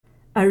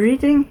Our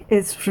reading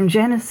is from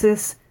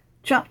Genesis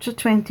chapter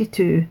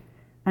 22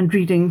 and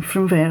reading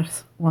from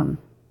verse 1.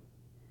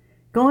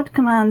 God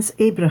commands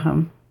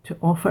Abraham to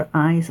offer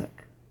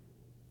Isaac.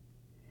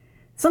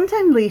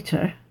 Sometime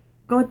later,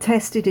 God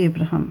tested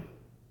Abraham.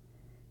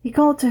 He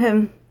called to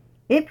him,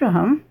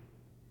 "Abraham?"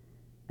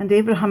 And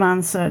Abraham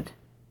answered,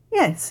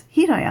 "Yes,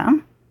 here I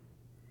am."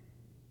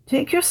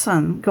 "Take your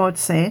son," God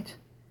said,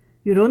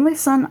 "your only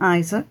son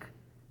Isaac,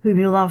 whom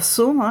you love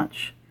so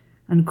much,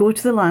 and go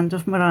to the land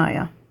of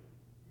Moriah.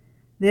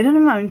 There in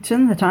a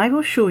mountain that I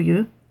will show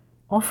you,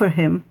 offer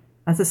him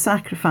as a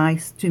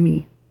sacrifice to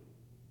me."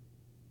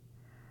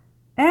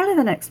 Early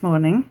the next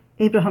morning,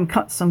 Abraham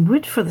cut some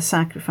wood for the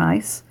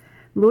sacrifice,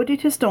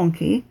 loaded his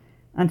donkey,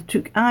 and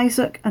took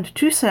Isaac and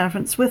 2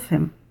 servants with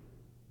him.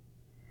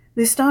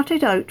 They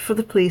started out for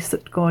the place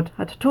that God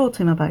had told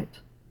him about.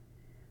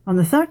 On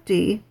the 3rd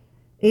day,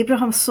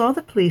 Abraham saw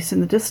the place in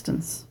the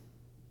distance.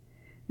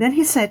 Then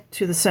he said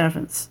to the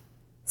servants,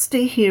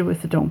 "Stay here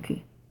with the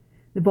donkey.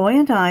 The boy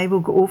and I will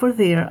go over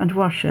there and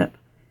worship,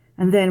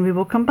 and then we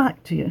will come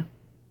back to you."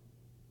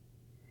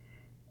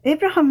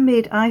 Abraham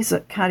made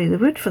Isaac carry the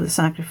wood for the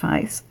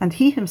sacrifice, and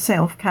he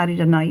himself carried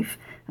a knife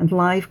and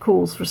live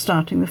coals for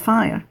starting the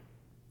fire.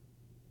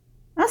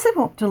 As they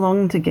walked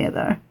along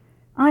together,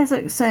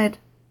 Isaac said,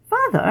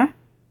 "Father?"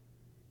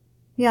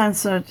 He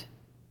answered,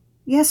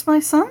 "Yes, my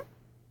son?"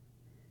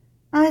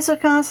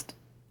 Isaac asked,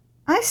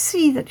 "I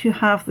see that you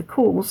have the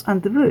coals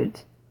and the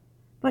wood,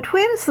 but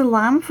where is the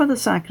lamb for the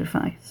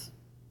sacrifice?"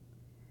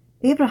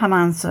 Abraham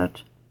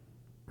answered,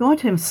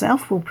 "God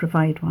himself will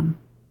provide one."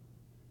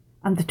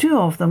 And the 2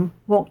 of them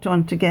walked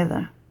on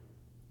together.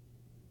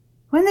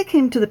 When they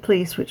came to the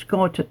place which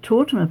God had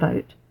told him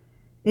about,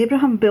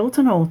 Abraham built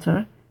an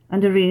altar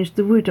and arranged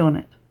the wood on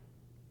it.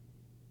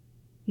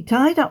 He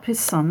tied up his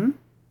son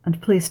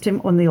and placed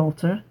him on the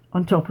altar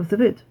on top of the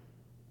wood.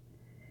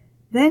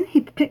 Then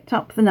he picked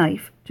up the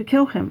knife to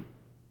kill him.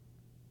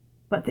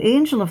 But the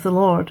angel of the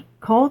Lord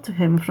called to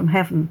him from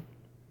heaven,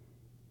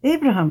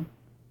 "Abraham,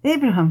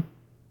 Abraham."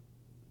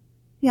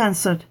 He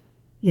answered,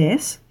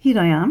 "Yes, here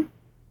I am."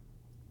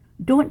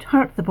 "Don't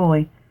hurt the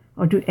boy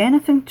or do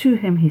anything to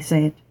him," he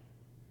said.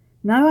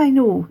 "Now I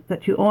know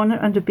that you honour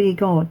and obey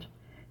God,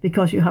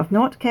 because you have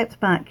not kept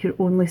back your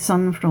only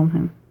son from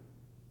him."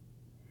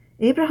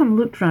 Abraham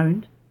looked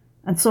round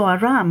and saw a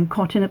ram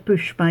caught in a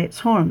bush by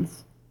its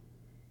horns.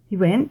 He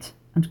went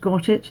and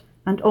got it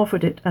and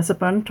offered it as a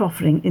burnt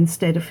offering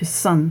instead of his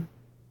son.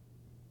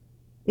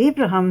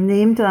 Abraham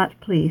named that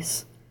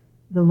place,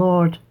 "The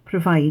Lord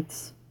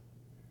Provides."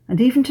 And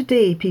even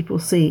today people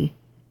say,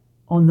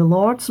 "On the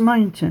Lord's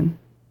mountain,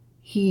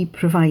 he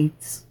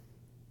provides."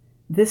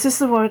 This is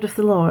the word of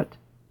the Lord.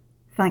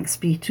 Thanks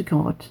be to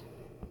God.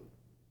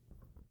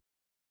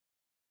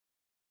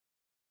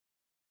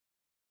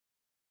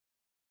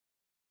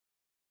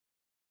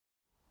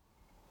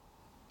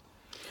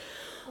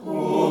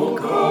 O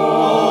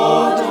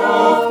God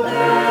of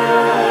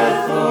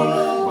Bethel,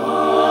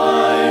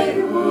 by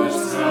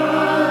whose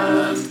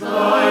hand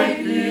thy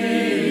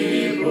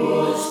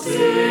people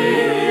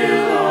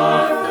still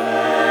are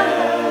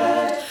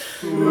fed,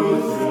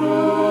 who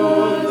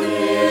through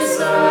this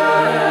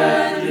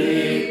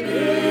earthly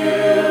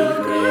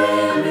pilgrimage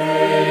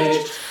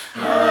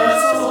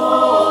hast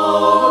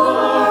all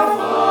our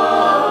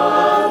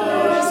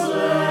fathers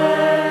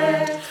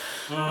led.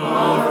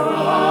 Our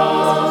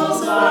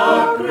vows,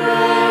 our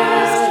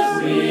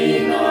prayers we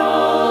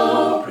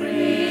now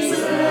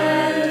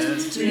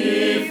present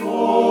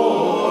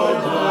before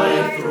thy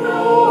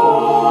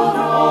throne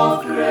of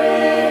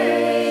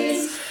grace.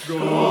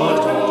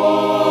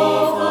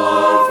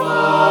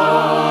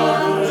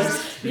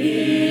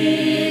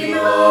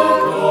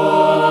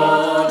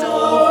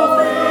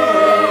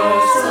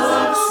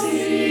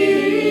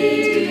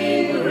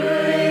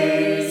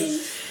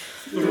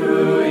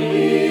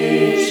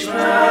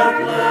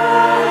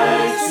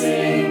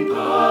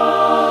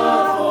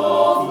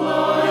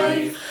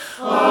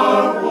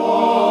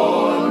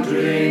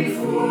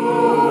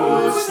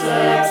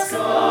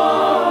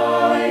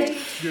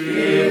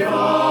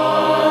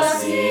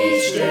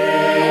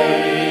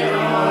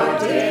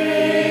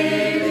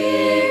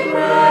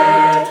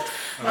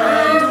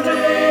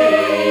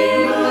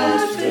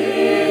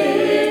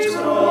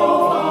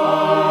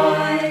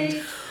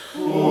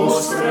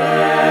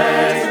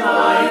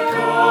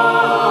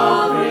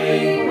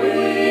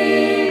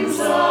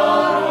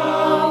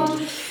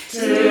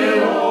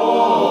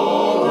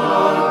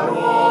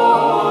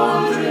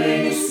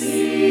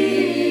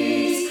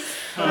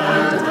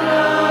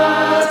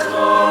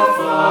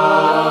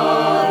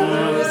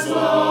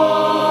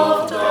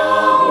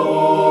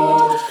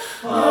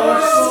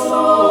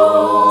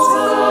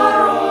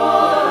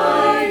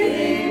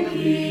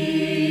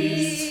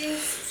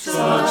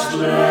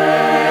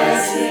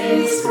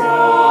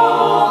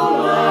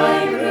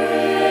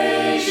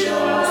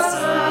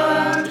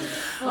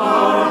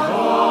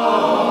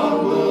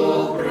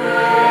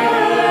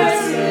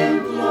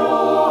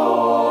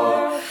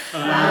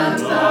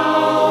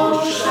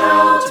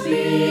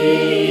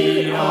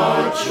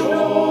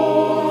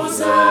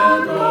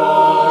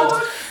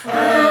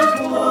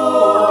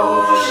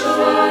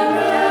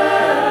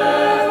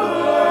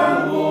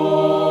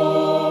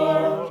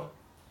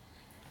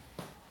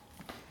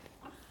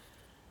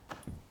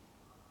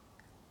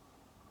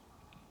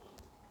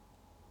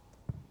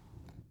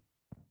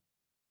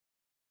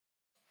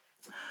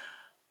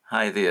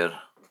 Hi there.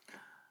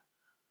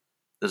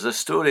 There's a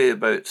story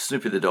about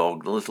Snoopy the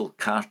dog, the little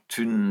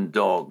cartoon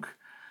dog.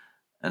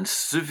 And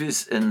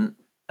Snoopy's in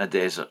a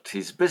desert.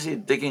 He's busy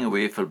digging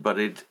away for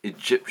buried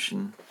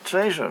Egyptian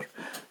treasure.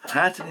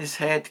 Hat in his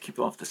head to keep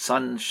off the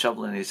sun,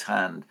 shovel in his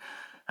hand,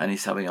 and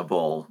he's having a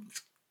ball.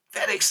 It's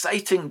very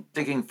exciting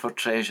digging for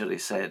treasure, he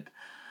said.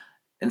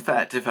 In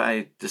fact, if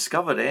I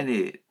discover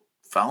any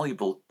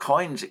valuable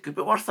coins, it could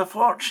be worth a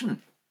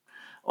fortune.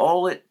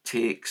 All it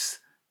takes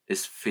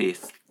is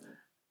faith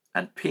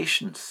and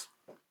patience.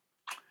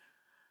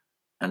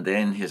 And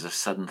then he has a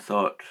sudden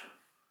thought.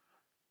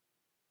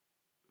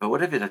 But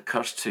what if it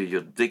occurs to you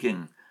you're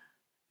digging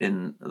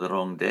in the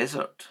wrong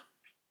desert?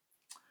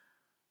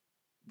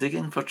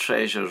 Digging for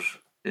treasure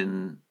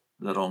in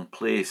the wrong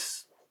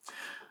place.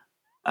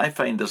 I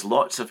find there's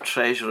lots of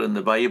treasure in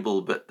the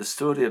Bible, but the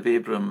story of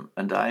Abram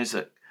and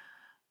Isaac,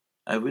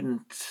 I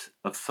wouldn't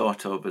have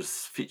thought of as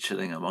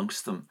featuring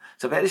amongst them.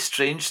 It's a very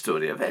strange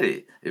story, a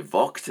very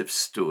evocative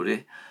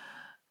story,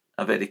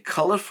 a very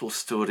colourful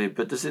story,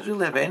 but does it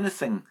really have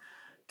anything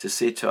to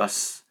say to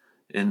us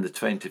in the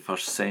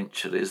 21st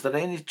century? Is there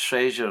any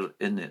treasure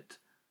in it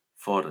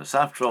for us?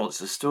 After all,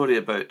 it's a story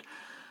about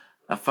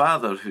a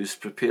father who's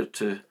prepared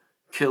to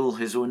kill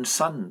his own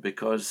son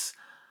because,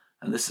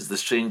 and this is the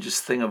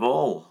strangest thing of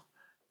all,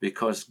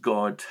 because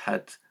God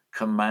had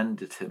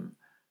commanded him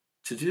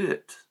to do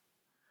it.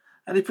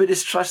 And he put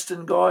his trust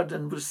in God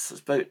and was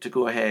about to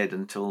go ahead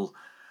until,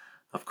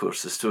 of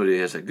course, the story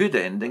has a good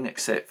ending,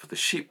 except for the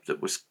sheep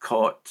that was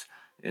caught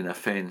in a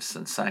fence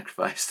and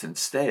sacrificed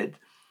instead.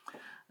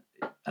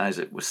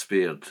 Isaac was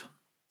spared.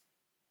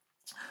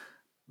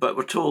 But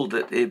we're told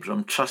that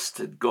Abram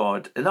trusted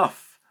God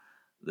enough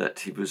that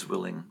he was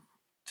willing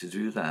to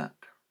do that.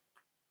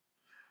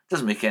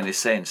 Doesn't make any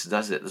sense,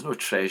 does it? There's no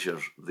treasure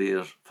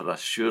there for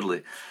us,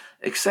 surely.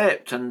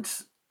 Except, and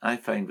I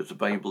find with the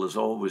Bible there's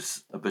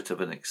always a bit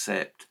of an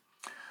except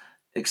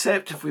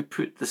if we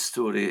put the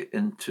story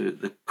into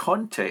the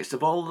context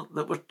of all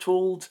that we're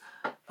told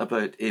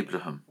about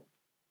Abraham.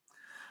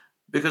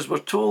 Because we're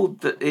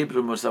told that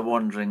Abram was a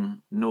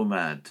wandering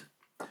nomad.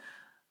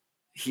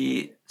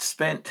 He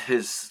spent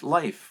his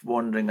life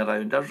wandering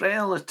around a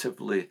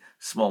relatively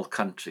small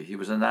country. He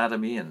was an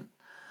Aramean.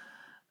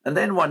 And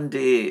then one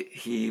day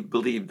he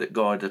believed that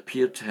God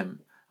appeared to him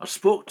or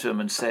spoke to him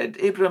and said,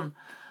 Abram,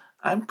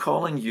 I'm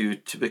calling you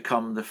to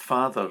become the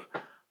father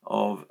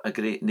of a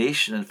great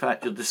nation. In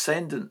fact, your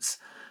descendants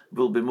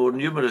will be more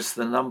numerous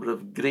than the number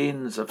of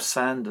grains of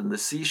sand on the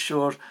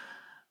seashore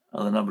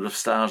or the number of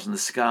stars in the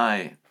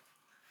sky.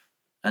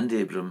 And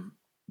Abram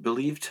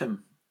believed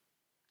him,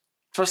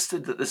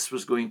 trusted that this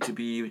was going to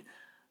be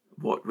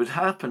what would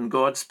happen.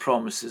 God's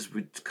promises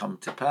would come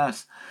to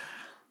pass.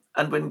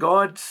 And when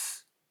God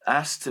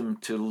asked him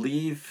to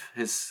leave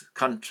his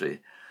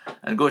country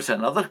and go to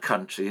another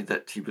country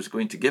that he was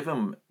going to give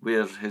him,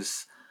 where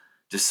his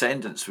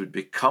descendants would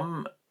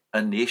become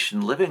a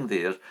nation living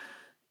there,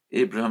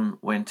 Abraham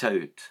went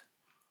out,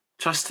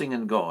 trusting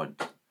in God,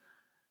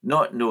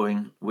 not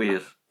knowing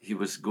where he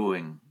was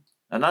going.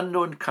 An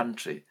unknown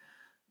country,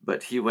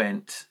 but he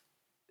went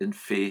in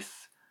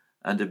faith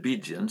and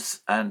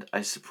obedience, and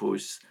I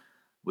suppose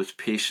with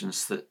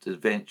patience that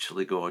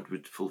eventually God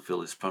would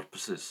fulfill his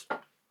purposes.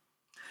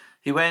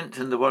 He went,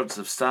 in the words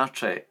of Star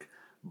Trek,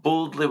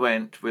 boldly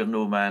went where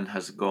no man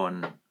has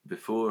gone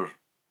before.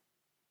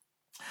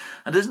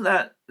 And isn't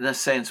that, in a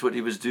sense, what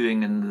he was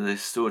doing in the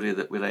story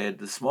that we read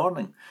this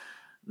morning?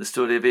 The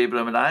story of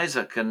Abraham and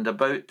Isaac, and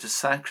about to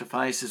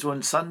sacrifice his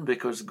own son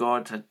because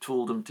God had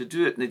told him to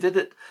do it. And he did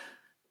it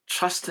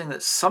trusting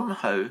that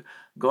somehow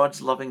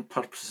God's loving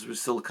purposes would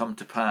still come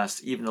to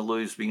pass, even though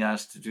he was being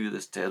asked to do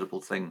this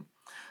terrible thing.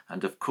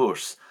 And of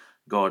course,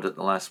 God at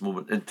the last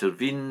moment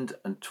intervened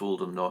and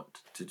told him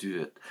not to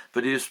do it.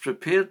 But he was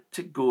prepared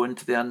to go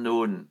into the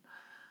unknown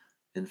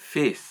in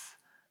faith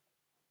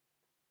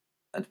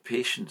and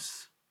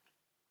patience,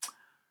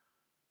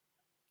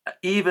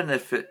 even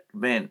if it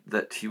meant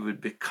that he would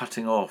be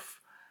cutting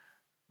off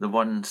the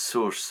one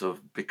source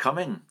of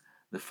becoming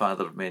the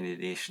father of many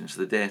nations,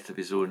 the death of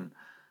his own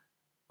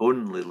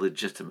only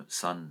legitimate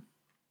son.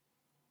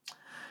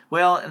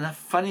 Well, in a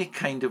funny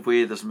kind of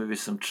way, there's maybe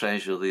some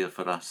treasure there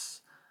for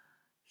us.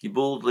 He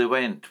boldly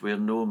went where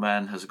no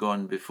man has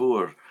gone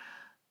before,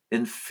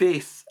 in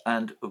faith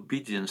and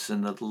obedience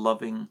in the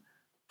loving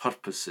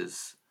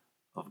purposes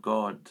of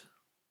God.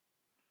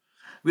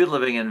 We're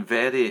living in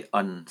very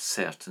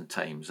uncertain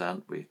times,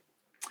 aren't we?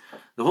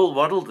 The whole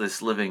world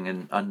is living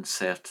in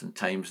uncertain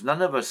times.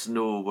 None of us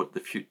know what the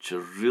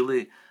future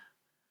really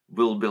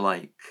will be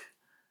like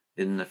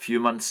in a few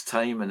months'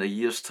 time, in a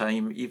year's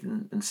time,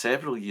 even in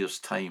several years'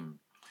 time.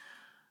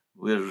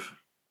 We're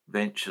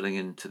venturing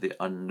into the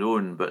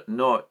unknown, but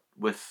not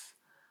with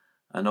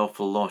an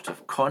awful lot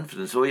of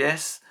confidence. Oh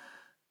yes,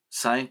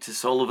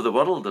 scientists all over the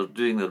world are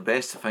doing their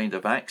best to find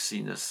a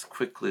vaccine as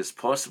quickly as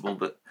possible,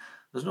 but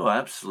there's no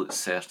absolute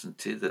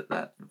certainty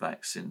that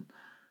vaccine,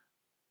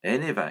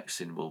 any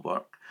vaccine, will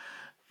work.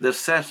 They're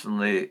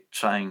certainly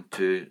trying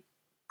to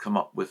come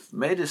up with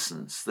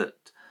medicines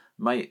that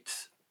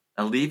might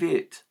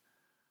alleviate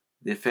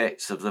the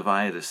effects of the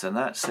virus, and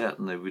that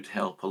certainly would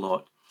help a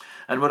lot.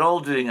 And we're all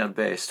doing our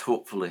best,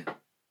 hopefully,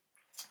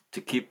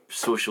 to keep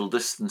social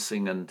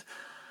distancing and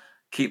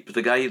keep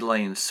the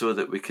guidelines so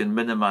that we can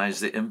minimise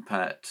the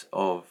impact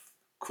of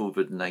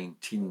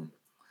COVID-19.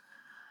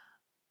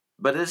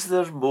 But is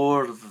there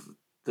more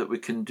that we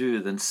can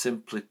do than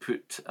simply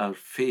put our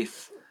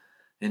faith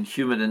in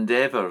human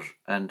endeavour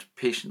and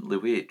patiently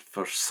wait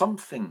for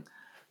something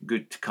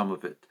good to come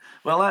of it?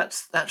 Well,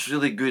 that's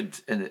really good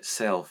in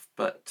itself,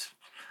 but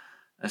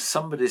as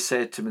somebody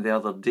said to me the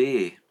other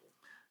day,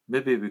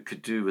 maybe we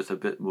could do with a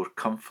bit more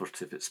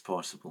comfort if it's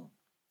possible.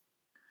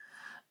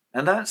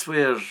 And that's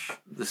where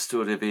the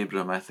story of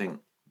Abraham, I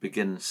think,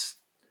 begins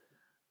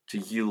to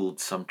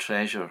yield some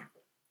treasure.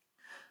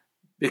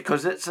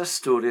 Because it's a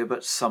story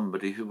about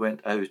somebody who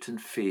went out in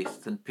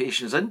faith and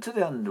patience into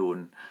the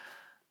unknown,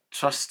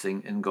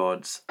 trusting in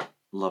God's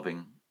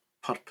loving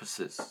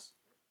purposes.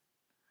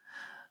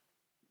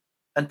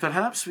 And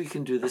perhaps we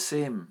can do the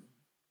same.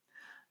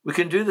 We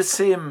can do the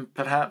same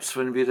perhaps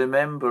when we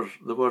remember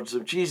the words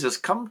of Jesus.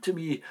 Come to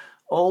me,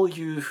 all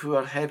you who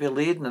are heavy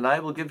laden, and I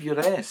will give you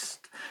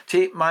rest.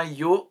 Take my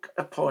yoke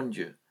upon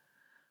you,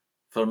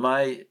 for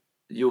my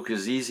yoke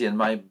is easy and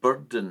my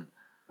burden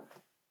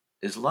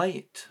is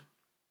light.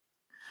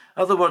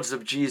 Other words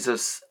of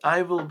Jesus,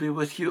 I will be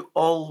with you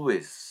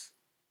always,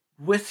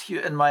 with you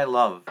in my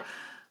love,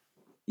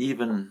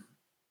 even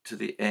to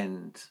the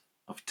end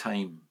of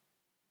time.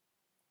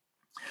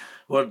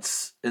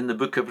 Words in the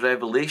book of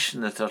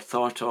Revelation that are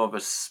thought of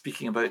as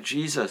speaking about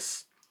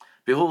Jesus.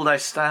 Behold, I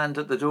stand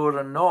at the door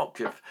and knock.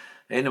 If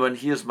anyone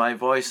hears my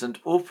voice and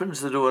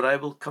opens the door, I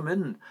will come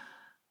in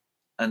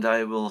and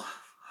I will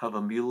have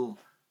a meal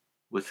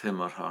with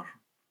him or her.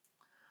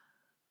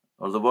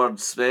 Or the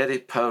words, very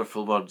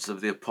powerful words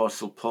of the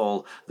Apostle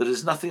Paul, there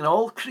is nothing in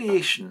all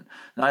creation,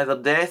 neither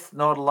death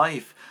nor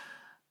life,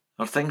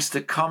 nor things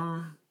to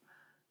come,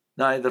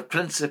 neither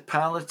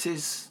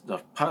principalities nor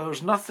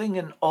powers, nothing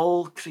in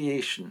all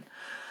creation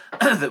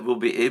that will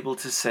be able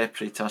to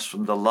separate us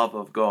from the love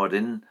of God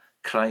in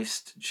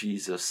Christ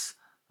Jesus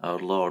our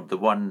Lord, the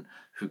one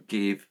who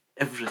gave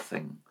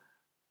everything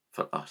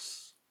for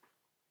us.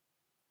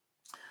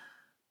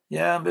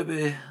 Yeah,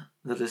 maybe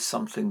there is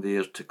something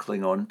there to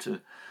cling on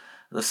to.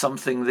 There's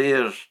something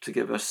there to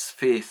give us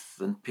faith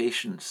and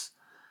patience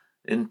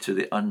into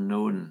the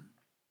unknown.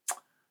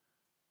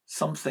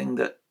 Something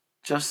that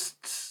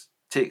just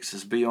takes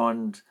us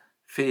beyond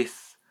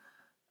faith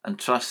and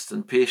trust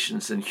and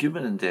patience in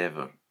human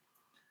endeavour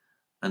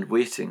and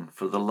waiting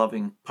for the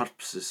loving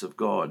purposes of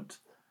God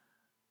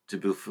to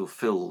be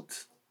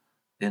fulfilled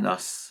in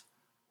us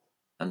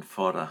and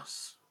for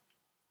us.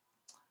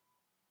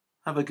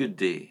 Have a good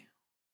day.